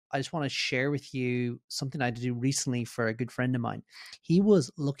I just want to share with you something I had to do recently for a good friend of mine. He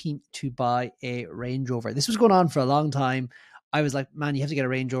was looking to buy a Range Rover. This was going on for a long time. I was like, man, you have to get a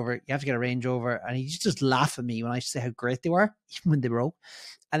Range Rover. You have to get a Range Rover. And he used to just laugh at me when I used to say how great they were, even when they broke.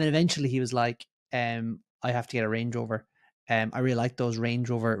 And then eventually he was like, I have to get a Range Rover. I really like those Range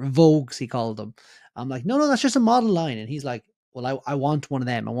Rover Vogues, he called them. I'm like, no, that's just a model line. And he's like, well, I want one of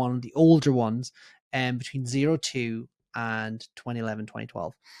them. I want the older ones, between 02 and 2011,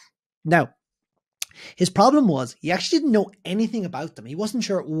 2012. Now, his problem was he actually didn't know anything about them. He wasn't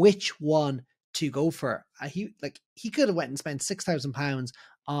sure which one to go for. He could have went and spent £6,000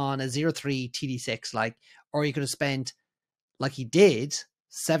 on a 03 TD6, or he could have spent, like he did,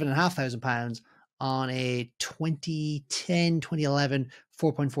 £7,500 on a 2010, 2011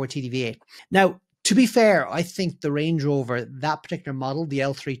 4.4 TDV8. Now, to be fair, I think the Range Rover, that particular model, the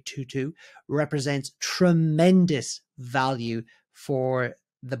L322, represents tremendous value for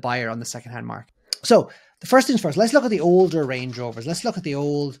the buyer on the secondhand market. So the first things first, let's look at the older Range Rovers. Let's look at the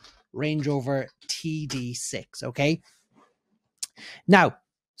old Range Rover TD6, okay? Now,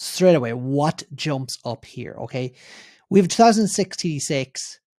 straight away, what jumps up here, okay? We have a 2006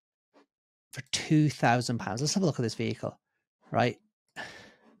 TD6 for £2,000. Let's have a look at this vehicle, right?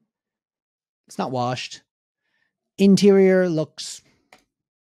 It's not washed. Interior looks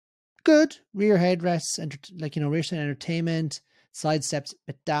good. Rear headrests, rear seat entertainment, side steps, a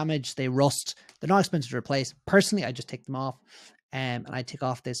bit damaged. They rust. They're not expensive to replace. Personally, I just take them off, and I take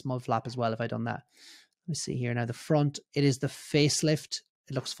off this mud flap as well if I done that. Let me see here now. The front, it is the facelift.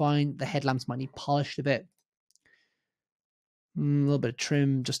 It looks fine. The headlamps might need polished a bit. A little bit of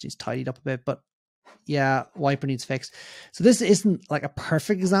trim, just needs tidied up a bit, but yeah, wiper needs fixed. So this isn't like a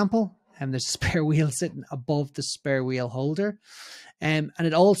perfect example. And there's a spare wheel sitting above the spare wheel holder. And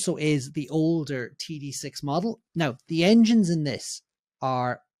it also is the older TD6 model. Now, the engines in this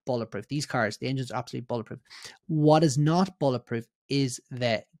are bulletproof. These cars, the engines are absolutely bulletproof. What is not bulletproof is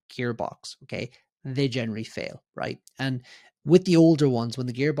the gearbox, okay? They generally fail, right? And with the older ones, when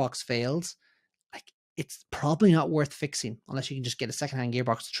the gearbox fails, it's probably not worth fixing unless you can just get a secondhand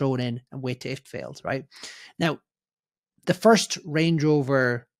gearbox to throw it in and wait till it fails, right? Now, the first Range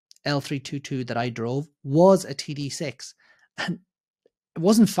Rover L322 that I drove was a TD6, and it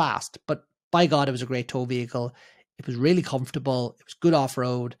wasn't fast, but by God, it was a great tow vehicle. It was really comfortable. It was good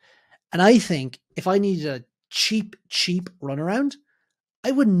off-road. And I think if I needed a cheap runaround, I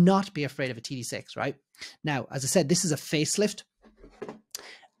would not be afraid of a TD6, right? Now, as I said, this is a facelift.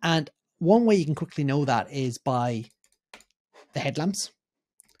 And one way you can quickly know that is by the headlamps,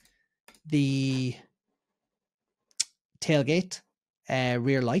 the tailgate,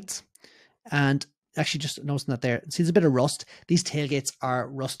 rear lights, and actually just noticing that there, see there's a bit of rust. These tailgates are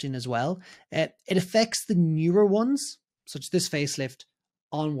rusting as well. It affects the newer ones, such as this facelift,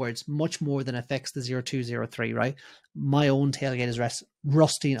 onwards much more than affects the 0203, right? My own tailgate is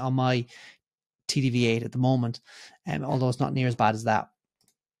rusting on my TDV8 at the moment, although it's not near as bad as that.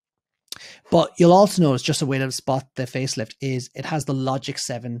 But you'll also notice, just a way to spot the facelift is it has the Logic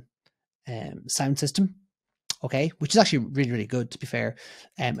 7 sound system, okay, which is actually really, really good, to be fair,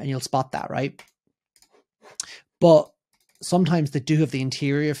 and you'll spot that, right? But sometimes they do have the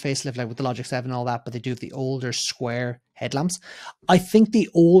interior facelift, like with the Logic 7 and all that, but they do have the older square headlamps. I think the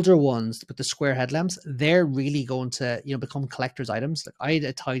older ones with the square headlamps, they're really going to, become collector's items. Like I had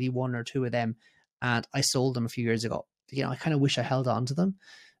a tidy one or two of them, and I sold them a few years ago. I kind of wish I held on to them,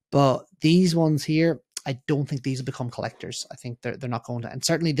 but these ones here, I don't think these will become collectors. I think they're not going to. And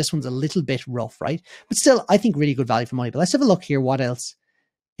certainly this one's a little bit rough, right? But still, I think really good value for money. But let's have a look here what else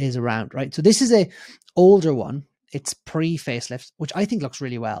is around, right? So this is a older one. It's pre-facelift, which I think looks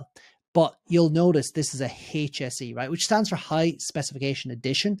really well. But you'll notice this is a HSE, right? Which stands for High Specification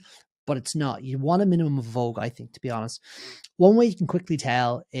Edition, but it's not. You want a minimum of Vogue, I think, to be honest. One way you can quickly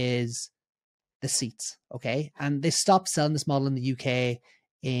tell is the seats, okay? And they stopped selling this model in the UK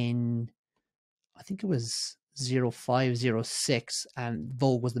in, I think it was 0506, and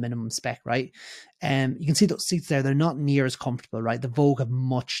Vogue was the minimum spec, right? You can see those seats there, they're not near as comfortable, right? The Vogue have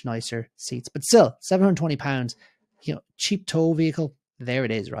much nicer seats, but still £720, cheap tow vehicle, there it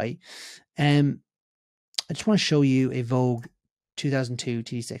is, right? I just want to show you a Vogue 2002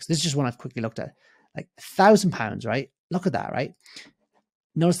 TD6. This is just one I've quickly looked at, like £1,000, right? Look at that, right?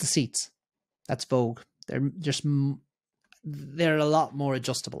 Notice the seats. That's Vogue. They're a lot more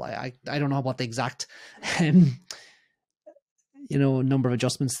adjustable. I don't know what the exact number of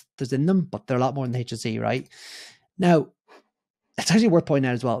adjustments there's in them, but they're a lot more than the HSE, right? Now, it's actually worth pointing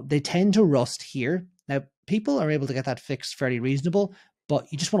out as well, they tend to rust here. Now, people are able to get that fixed fairly reasonable, but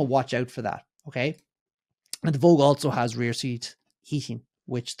you just want to watch out for that, okay? And the Vogue also has rear seat heating,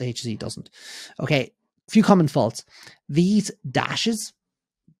 which the HZ doesn't. Okay, a few common faults. These dashes,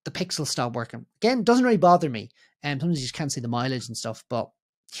 the pixels stop working. Again, doesn't really bother me. Sometimes you just can't see the mileage and stuff, but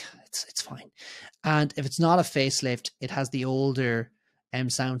yeah, it's fine. And if it's not a facelift, it has the older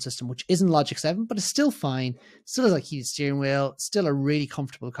sound system, which isn't Logic 7, but it's still fine. Still has like heated steering wheel. Still a really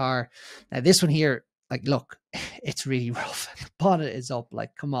comfortable car. Now this one here, like, look, it's really rough. The bonnet is up.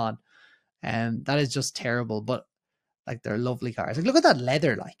 Like, come on, that is just terrible. But like, they're lovely cars. Like, look at that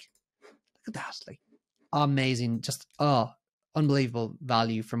leather. Like, look at that. Like, amazing. Just unbelievable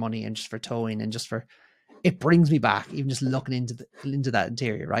value for money, and just for towing, and just for, it brings me back even just looking into that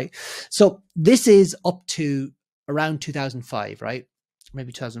interior, right? So this is up to around 2005, right?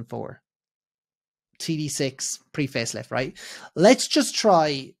 Maybe 2004. TD6 pre-facelift, right? Let's just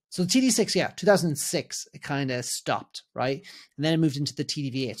try. So TD6, yeah, 2006, it kind of stopped, right? And then it moved into the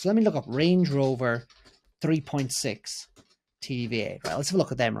TDV8. So let me look up Range Rover 3.6 TDV8, right? Let's have a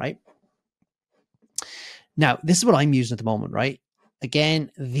look at them, right? Now, this is what I'm using at the moment, right? Again,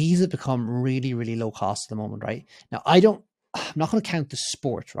 these have become really, really low cost at the moment, right? Now, I'm not going to count the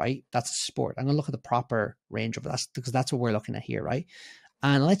Sport, right? That's a Sport. I'm going to look at the proper Range Rover. That's because that's what we're looking at here, right?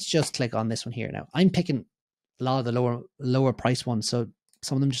 And let's just click on this one here. Now, I'm picking a lot of the lower price ones, so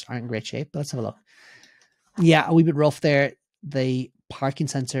some of them just aren't in great shape. But let's have a look. Yeah, a wee bit rough there. The parking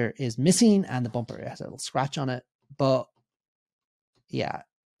sensor is missing, and the bumper has a little scratch on it. But yeah,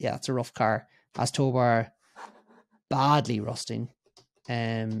 it's a rough car. Has tow bar, badly rusting.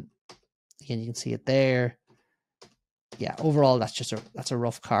 Again, you can see it there. Yeah, overall, that's a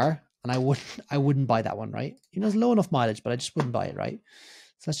rough car, and I wouldn't buy that one, right? You know, it's low enough mileage, but I just wouldn't buy it, right?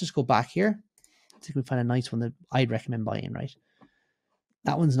 So let's just go back here. See if we find a nice one that I'd recommend buying, right?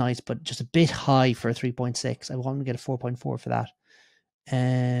 That one's nice, but just a bit high for a 3.6. I want to get a 4.4 for that.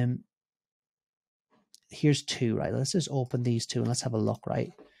 Here's two, right? Let's just open these two and let's have a look,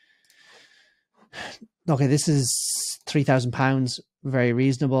 right? Okay, this is £3,000, very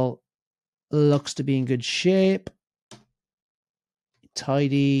reasonable. Looks to be in good shape.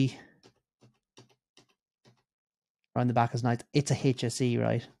 Tidy. Around the back is nice. It's a HSE,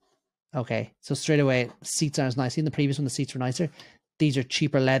 right? Okay, so straight away, seats aren't as nice. In the previous one, the seats were nicer. These are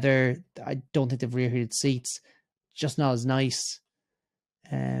cheaper leather. I don't think they've rear heated seats. Just not as nice.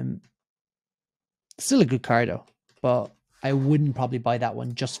 Still a good car though, but I wouldn't probably buy that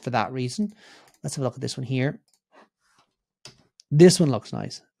one just for that reason. Let's have a look at this one here. This one looks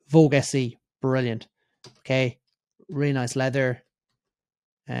nice. Vogue SE, brilliant. Okay, really nice leather.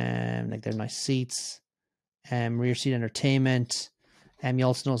 Like they're nice seats. Rear seat entertainment. You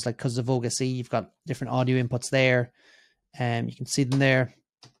also notice, like, because of the Vogue SE, you've got different audio inputs there. You can see them there.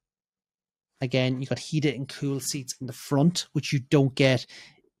 Again, you've got heated and cool seats in the front, which you don't get.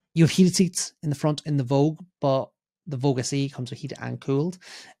 You have heated seats in the front in the Vogue, but the Vogue SE comes with heated and cooled,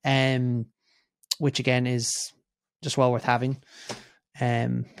 which again is just well worth having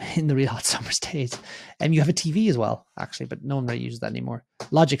in the real hot summer days. And you have a TV as well, actually, but no one really uses that anymore.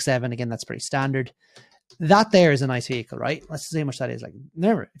 Logic 7, again, that's pretty standard. That there is a nice vehicle, right? Let's see how much that is. Like,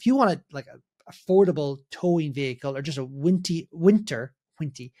 remember, if you want like an affordable towing vehicle, or just a winter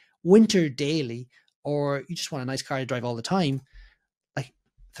daily, or you just want a nice car to drive all the time, like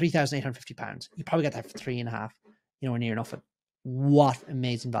 £3,850, you probably get that for 3.5, near enough. What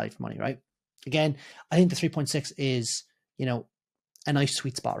amazing value for money, right? Again, I think the 3.6 is, a nice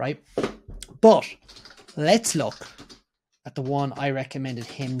sweet spot, right? But let's look at the one I recommended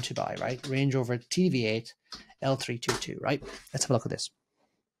him to buy, right? Range Rover TDV8 L322, right? Let's have a look at this.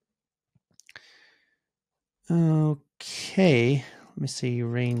 Okay, let me see.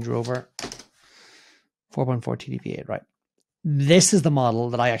 Range Rover 4.4 TDV8, right? This is the model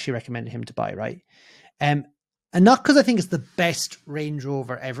that I actually recommended him to buy, right? And not because I think it's the best Range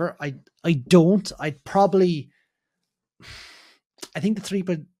Rover ever. I don't. I think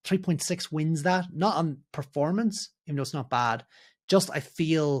the 3.6 wins that, not on performance, even though it's not bad. Just I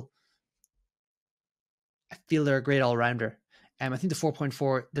feel they're a great all-rounder. I think the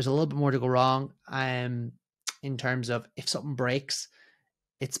 4.4, there's a little bit more to go wrong. In terms of, if something breaks,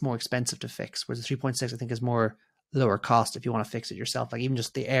 it's more expensive to fix. Whereas the 3.6, I think, is more lower cost if you want to fix it yourself. Like even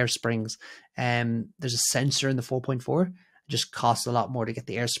just the air springs. There's a sensor in the 4.4. It just costs a lot more to get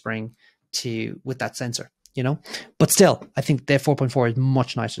the air spring with that sensor. But still, I think the 4.4 is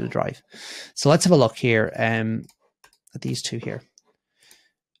much nicer to drive. So let's have a look here at these two here,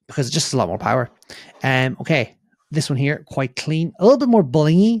 because it's just a lot more power. Okay, this one here, quite clean, a little bit more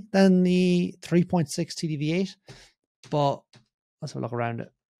blingy than the 3.6 TDV8, but let's have a look around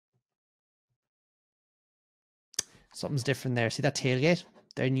it. Something's different there. See that tailgate?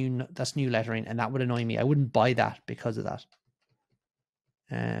 That's new lettering, and that would annoy me. I wouldn't buy that because of that.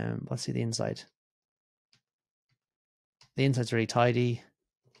 Let's see the inside. The inside's really tidy.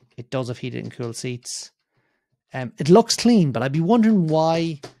 It does have heated and cooled seats. It looks clean, but I'd be wondering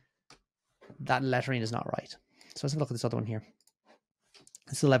why that lettering is not right. So let's have a look at this other one here.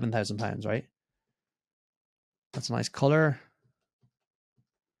 It's £11,000, right? That's a nice color.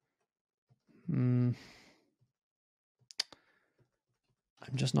 I'm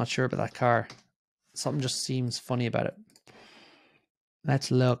just not sure about that car. Something just seems funny about it.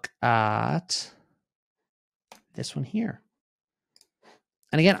 Let's look at this one here.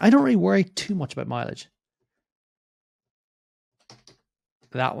 And again, I don't really worry too much about mileage.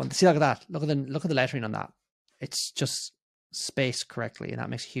 That one, see, look at that. Look at the lettering on that. It's just spaced correctly, and that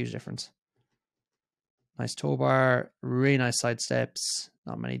makes a huge difference. Nice tow bar, really nice side steps,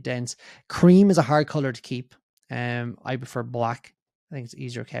 not many dents. Cream is a hard color to keep. I prefer black. I think it's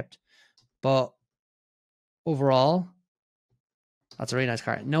easier kept. But overall, that's a really nice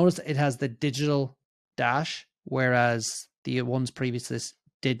car. Notice it has the digital dash, whereas the ones previous to this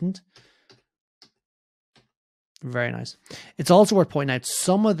didn't. Very nice. It's also worth pointing out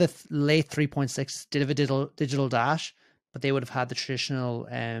some of the late 3.6 did have a digital dash, but they would have had the traditional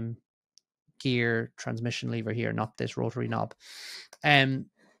gear transmission lever here, not this rotary knob. But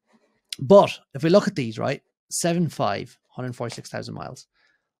if we look at these, right, 7.5, 146,000 miles,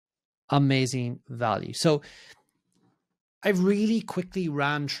 amazing value. So I really quickly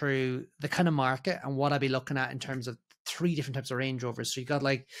ran through the kind of market and what I'd be looking at in terms of 3 different types of Range Rovers. So you got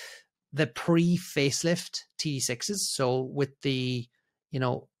like the pre-facelift TD6s. So with the,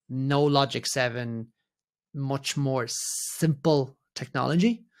 no Logic 7, much more simple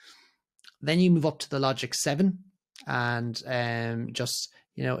technology. Then you move up to the Logic 7 and just,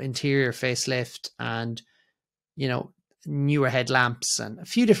 interior facelift and, newer headlamps and a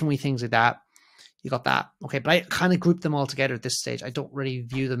few different wee things like that. You got that. Okay. But I kind of group them all together at this stage. I don't really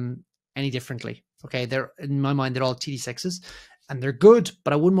view them any differently. Okay. They're, in my mind, they're all TD6s and they're good,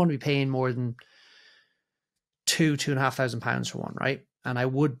 but I wouldn't want to be paying more than £2,500 for one. Right. And I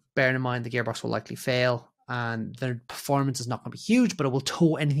would bear in mind the gearbox will likely fail and their performance is not going to be huge, but it will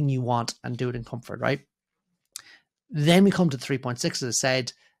tow anything you want and do it in comfort. Right. Then we come to the 3.6, as I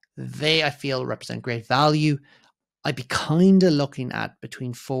said, they, I feel, represent great value. I'd be kind of looking at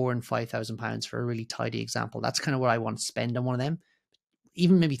between £4,000 and £5,000 for a really tidy example. That's kind of what I want to spend on one of them.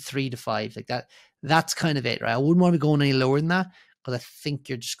 Even maybe 3 to 5, like that. That's kind of it, right? I wouldn't want to be going any lower than that because I think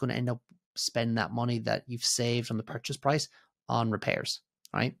you're just going to end up spending that money that you've saved on the purchase price on repairs,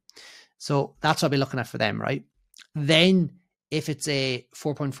 right? So that's what I'll be looking at for them, right? Then if it's a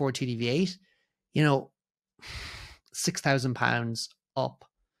 4.4 TDV8, £6,000 up,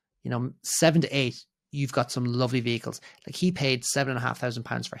 7 to 8, you've got some lovely vehicles. Like he paid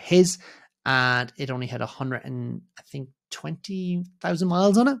 £7,500 for his, and it only had 120,000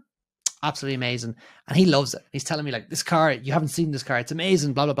 miles on it. Absolutely amazing. And he loves it. He's telling me like, this car, you haven't seen this car. It's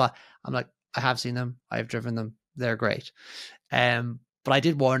amazing, blah, blah, blah. I'm like, I have seen them. I've driven them. They're great. But I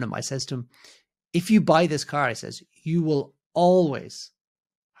did warn him. I says to him, if you buy this car, I says, you will always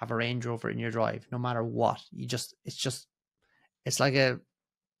have a Range Rover in your drive, no matter what. It's like an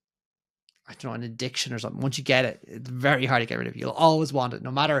addiction or something. Once you get it, it's very hard to get rid of. You'll always want it, no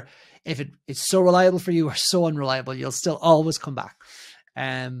matter if it's so reliable for you or so unreliable, you'll still always come back.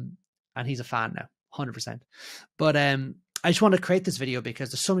 And he's a fan now, 100%. But I just want to create this video because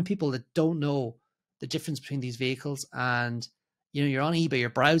there's so many people that don't know the difference between these vehicles. And, you're on eBay, you're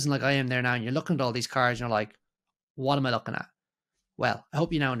browsing like I am there now, and you're looking at all these cars and you're like, what am I looking at? Well, I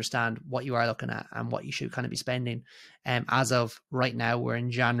hope you now understand what you are looking at and what you should kind of be spending. As of right now, we're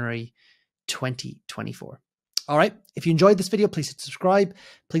in January 2024. All right. If you enjoyed this video, please hit subscribe.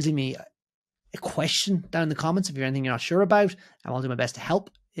 Please leave me a question down in the comments if you're anything you're not sure about, and I'll do my best to help.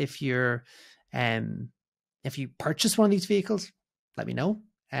 If you purchase one of these vehicles, let me know.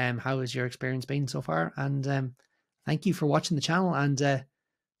 How has your experience been so far? And thank you for watching the channel, and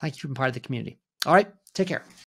thank you for being part of the community. All right. Take care.